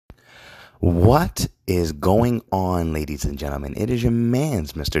What is going on, ladies and gentlemen? It is your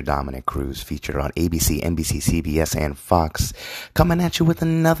man's Mr. Dominic Cruz, featured on ABC, NBC, CBS, and Fox, coming at you with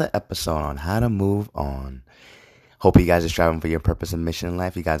another episode on how to move on. Hope you guys are striving for your purpose and mission in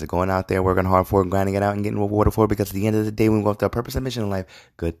life. You guys are going out there, working hard for it, grinding it out, and getting rewarded for it, because at the end of the day, when we go after our purpose and mission in life,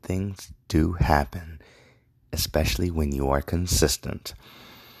 good things do happen, especially when you are consistent.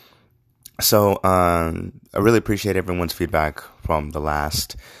 So, I really appreciate everyone's feedback from the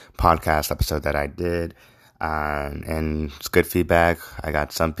last podcast episode that I did, and it's good feedback. I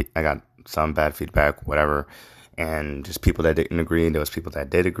got some bad feedback, whatever, and just people that didn't agree. There was people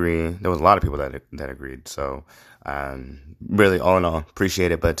that did agree. There was a lot of people that agreed. So, really, all in all,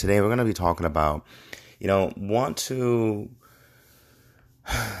 appreciate it. But today we're going to be talking about,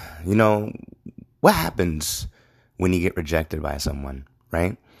 what happens when you get rejected by someone,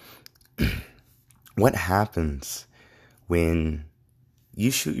 right? What happens when you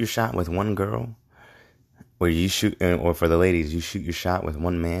shoot your shot with one girl, or for the ladies, you shoot your shot with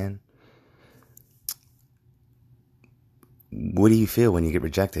one man? What do you feel when you get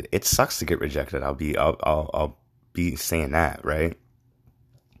rejected? It sucks to get rejected. I'll be saying that, right?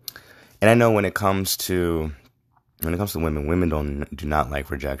 And I know when it comes to women do not like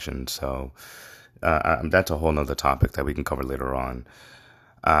rejection. So that's a whole nother topic that we can cover later on.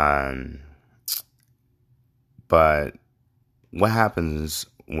 But what happens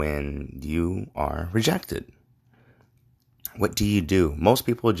when you are rejected? What do you do? Most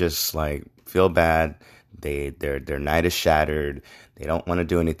people just feel bad. Their night is shattered. They don't want to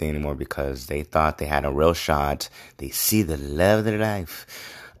do anything anymore because they thought they had a real shot. They see the love of their life.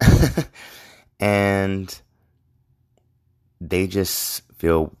 And they just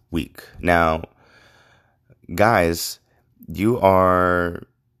feel weak. Now, guys, you are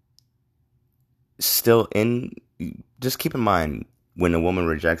still just keep in mind, when a woman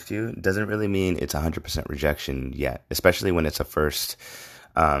rejects you, it doesn't really mean it's 100% rejection yet, especially when it's a first,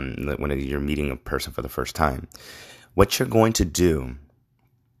 when you're meeting a person for the first time. What you're going to do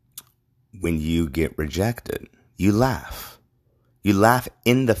when you get rejected, you laugh. You laugh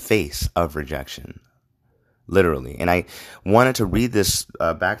in the face of rejection, literally. And I wanted to read this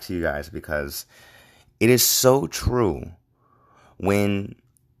back to you guys because it is so true. When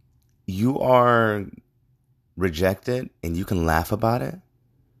you are rejected and you can laugh about it,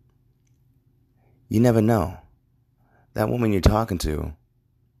 you never know. That woman you're talking to,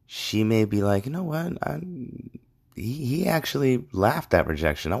 she may be like, you know what? He actually laughed at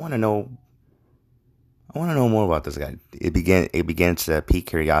rejection. I want to know more about this guy. It begins to pique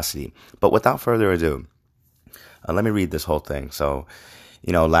curiosity. But without further ado, let me read this whole thing. So,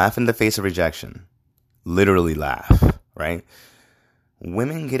 laugh in the face of rejection. Literally laugh, right?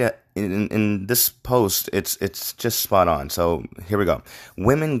 Women get in this post, it's just spot on. So here we go.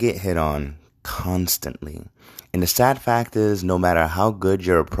 Women get hit on constantly. And the sad fact is, no matter how good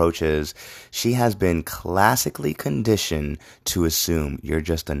your approach is, she has been classically conditioned to assume you're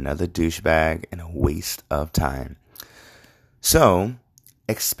just another douchebag and a waste of time. So,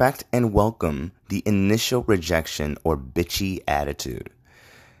 expect and welcome the initial rejection or bitchy attitude.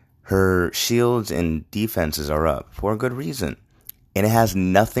 Her shields and defenses are up for a good reason. And it has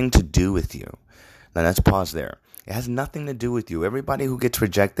nothing to do with you. Now, let's pause there. It has nothing to do with you. Everybody who gets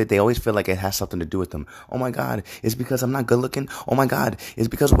rejected, they always feel like it has something to do with them. Oh my God, it's because I'm not good looking. Oh my God, it's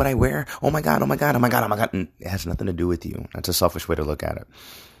because of what I wear. Oh my God, oh my God, oh my God, oh my God. And it has nothing to do with you. That's a selfish way to look at it.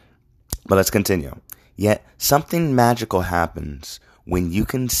 But let's continue. Yet, something magical happens when you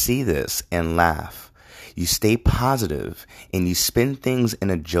can see this and laugh. You stay positive and you spin things in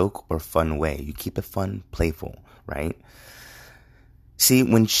a joke or fun way. You keep it fun, playful, right? See,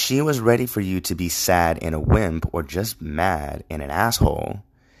 when she was ready for you to be sad and a wimp or just mad and an asshole,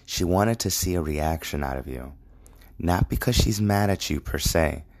 she wanted to see a reaction out of you. Not because she's mad at you per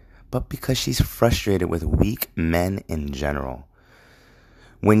se, but because she's frustrated with weak men in general.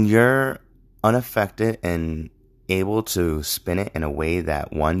 When you're unaffected and able to spin it in a way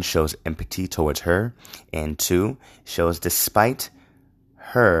that, one, shows empathy towards her, and two, shows despite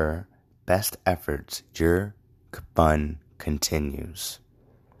her best efforts, your fun continues.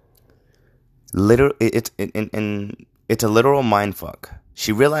 It's a literal mindfuck.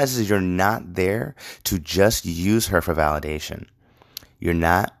 She realizes you're not there to just use her for validation. You're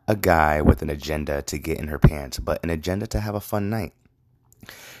not a guy with an agenda to get in her pants, but an agenda to have a fun night.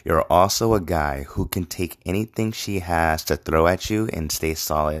 You're also a guy who can take anything she has to throw at you and stay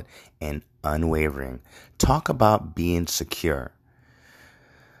solid and unwavering. Talk about being secure.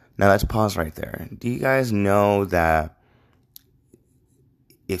 Now let's pause right there. Do you guys know that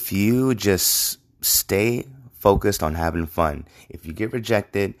if you just stay focused on having fun. If you get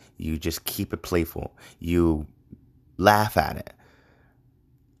rejected, you just keep it playful. You laugh at it.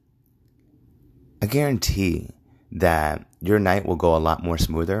 I guarantee that your night will go a lot more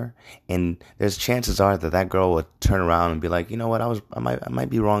smoother, and there's chances are that that girl will turn around and be like, you know what, I might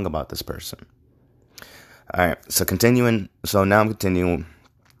be wrong about this person. All right, so now I'm continuing.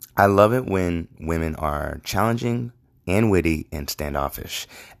 I love it when women are challenging and witty and standoffish.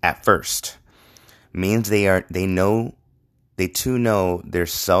 At first, means they too know their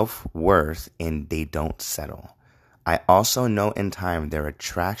self-worth and they don't settle. I also know in time their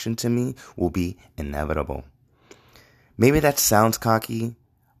attraction to me will be inevitable. Maybe that sounds cocky,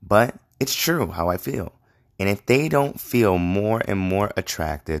 but it's true how I feel. And if they don't feel more and more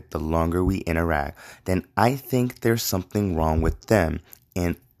attracted the longer we interact, then I think there's something wrong with them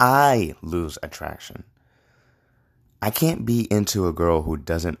and I lose attraction. I can't be into a girl who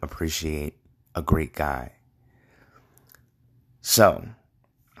doesn't appreciate a great guy. So,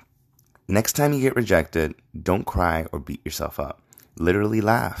 next time you get rejected, don't cry or beat yourself up. Literally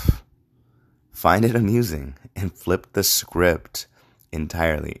laugh. Find it amusing and flip the script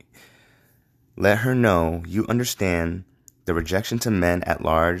entirely. Let her know you understand the rejection to men at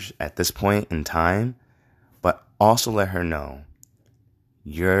large at this point in time, but also let her know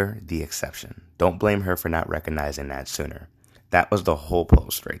you're the exception. Don't blame her for not recognizing that sooner. That was the whole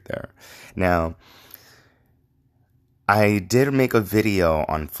post right there. Now, I did make a video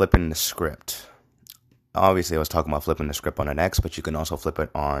on flipping the script. Obviously, I was talking about flipping the script on an ex, but you can also flip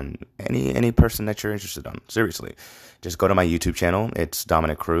it on any person that you're interested in. Seriously. Just go to my YouTube channel. It's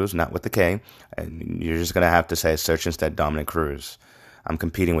Dominic Cruz, not with the K. And you're just going to have to say search instead Dominic Cruz. I'm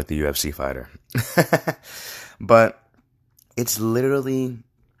competing with the UFC fighter. But it's literally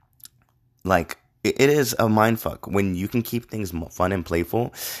like, it is a mindfuck. When you can keep things fun and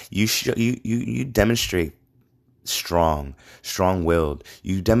playful, you demonstrate strong-willed.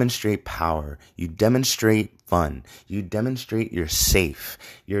 You demonstrate power. You demonstrate fun. You demonstrate you're safe.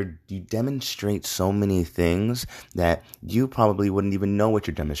 You demonstrate so many things that you probably wouldn't even know what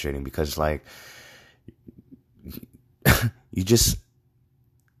you're demonstrating, because like you just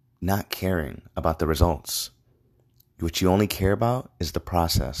not caring about the results. What you only care about is the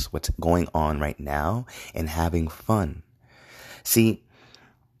process, what's going on right now, and having fun. See,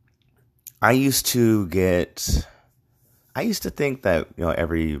 I used to think that,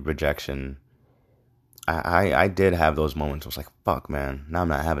 every rejection, I did have those moments. I was like, fuck, man, now I'm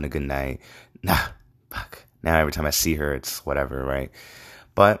not having a good night. Nah, fuck. Now every time I see her, it's whatever, right?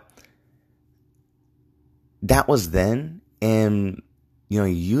 But that was then, and,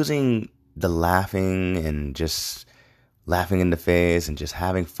 using the laughing and just laughing in the face and just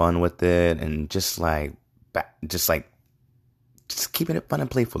having fun with it and just keeping it fun and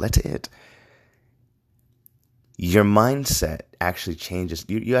playful. That's it. Your mindset actually changes.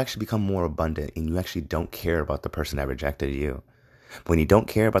 You actually become more abundant, and you actually don't care about the person that rejected you. When you don't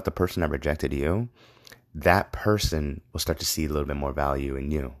care about the person that rejected you, that person will start to see a little bit more value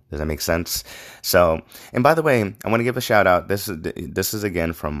in you. Does that make sense? So, and by the way, I want to give a shout out. This is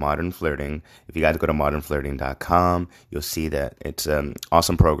again from Modern Flirting. If you guys go to modernflirting.com, you'll see that it's an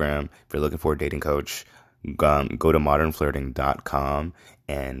awesome program. If you're looking for a dating coach, go to modernflirting.com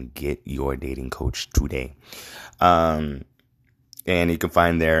and get your dating coach today. And you can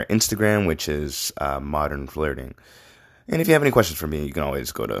find their Instagram, which is Modern Flirting. And if you have any questions for me, you can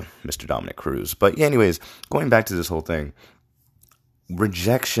always go to Mr. Dominic Cruz. But yeah, anyways, going back to this whole thing,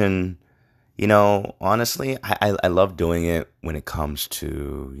 rejection, honestly, I love doing it when it comes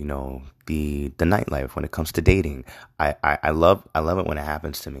to, the nightlife, when it comes to dating. I love it when it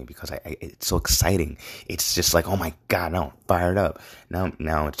happens to me, because it's so exciting. It's just like, oh my God, now I'm fired up.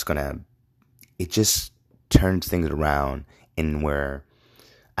 Now it just turns things around in where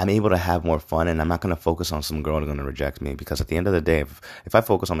I'm able to have more fun, and I'm not going to focus on some girl that's going to reject me, because at the end of the day, if I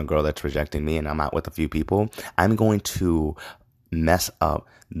focus on a girl that's rejecting me and I'm out with a few people, I'm going to mess up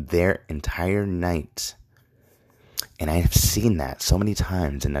their entire night. And I've seen that so many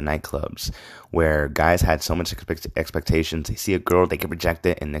times in the nightclubs where guys had so much expectations. They see a girl, they get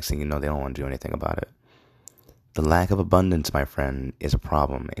rejected, and next thing you know, they don't want to do anything about it. The lack of abundance, my friend, is a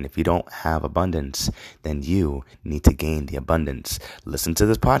problem. And if you don't have abundance, then you need to gain the abundance. Listen to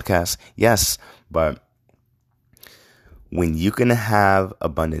this podcast, yes, but when you can have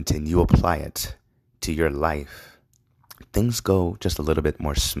abundance and you apply it to your life, things go just a little bit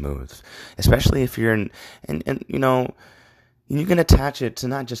more smooth. Especially if you're and you can attach it to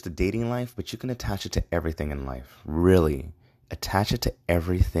not just the dating life, but you can attach it to everything in life. Really, attach it to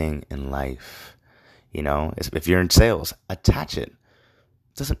everything in life. If you're in sales, attach it.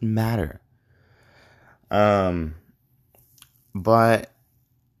 It doesn't matter. But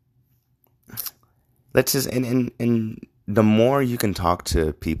let's just and the more you can talk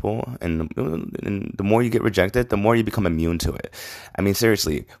to people and the more you get rejected, the more you become immune to it. I mean,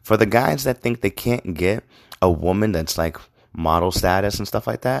 seriously, for the guys that think they can't get a woman that's like model status and stuff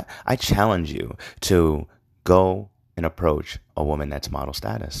like that, I challenge you to go and approach a woman that's model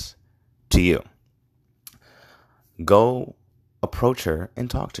status to you. Go approach her and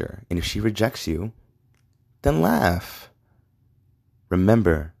talk to her. And if she rejects you, then laugh.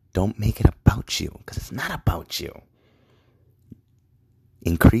 Remember, don't make it about you, because it's not about you.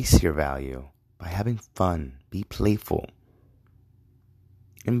 Increase your value by having fun. Be playful.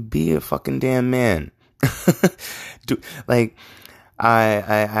 And be a fucking damn man.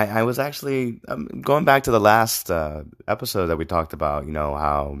 I was actually going back to the last episode that we talked about,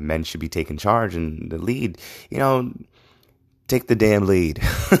 how men should be taking charge and the lead. Take the damn lead.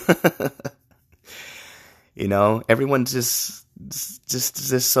 Everyone's just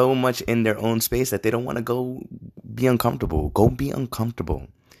so much in their own space that they don't want to go be uncomfortable. Go be uncomfortable,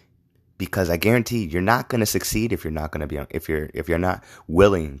 because I guarantee you're not going to succeed if you're not going to be if you're not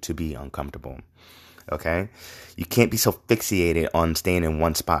willing to be uncomfortable. Okay, you can't be so fixated on staying in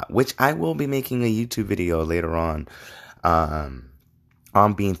one spot, which I will be making a YouTube video later on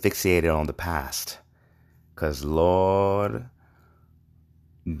being fixated on the past, because Lord,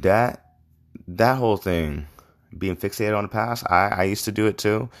 that whole thing, being fixated on the past, I used to do it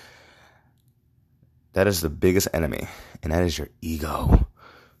too. That is the biggest enemy, and that is your ego.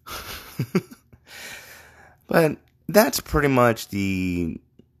 But that's pretty much the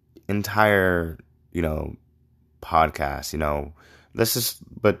entire, podcast.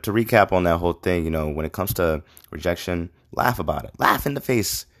 But to recap on that whole thing, when it comes to rejection, laugh about it. Laugh in the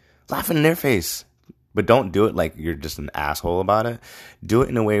face. Laugh in their face. But don't do it like you're just an asshole about it. Do it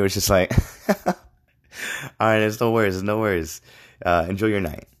in a way where it's just like, all right, there's no worries. Enjoy your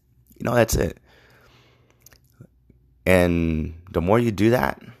night. That's it. And the more you do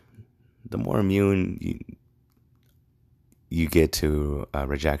that, the more immune you get to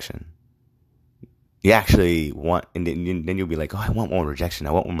rejection. You actually want, and then you'll be like, oh, I want more rejection.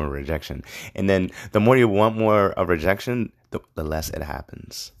 And then the more you want more of rejection, the less it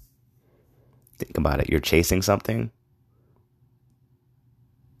happens. Think about it. You're chasing something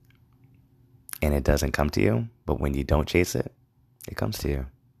and it doesn't come to you. But when you don't chase it, it comes to you.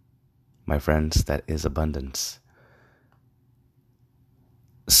 My friends, that is abundance.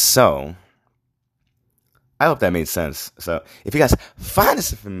 So, I hope that made sense. So, if you guys find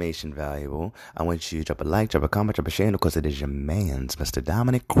this information valuable, I want you to drop a like, drop a comment, drop a share, and of course it is your man's Mr.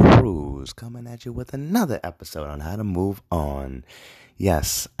 Dominic Cruz coming at you with another episode on how to move on.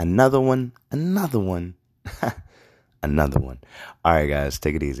 Yes, another one. Another one. All right, guys,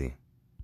 take it easy.